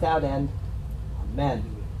 world without end. Amen.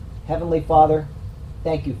 Heavenly Father,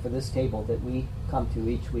 thank you for this table that we come to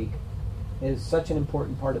each week. It is such an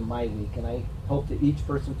important part of my week, and I hope that each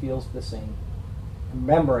person feels the same.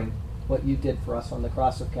 Remembering what you did for us on the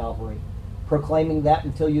cross of Calvary, proclaiming that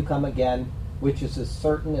until you come again, which is as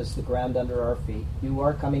certain as the ground under our feet. You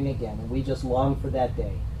are coming again, and we just long for that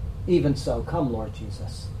day. Even so, come, Lord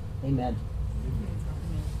Jesus. Amen.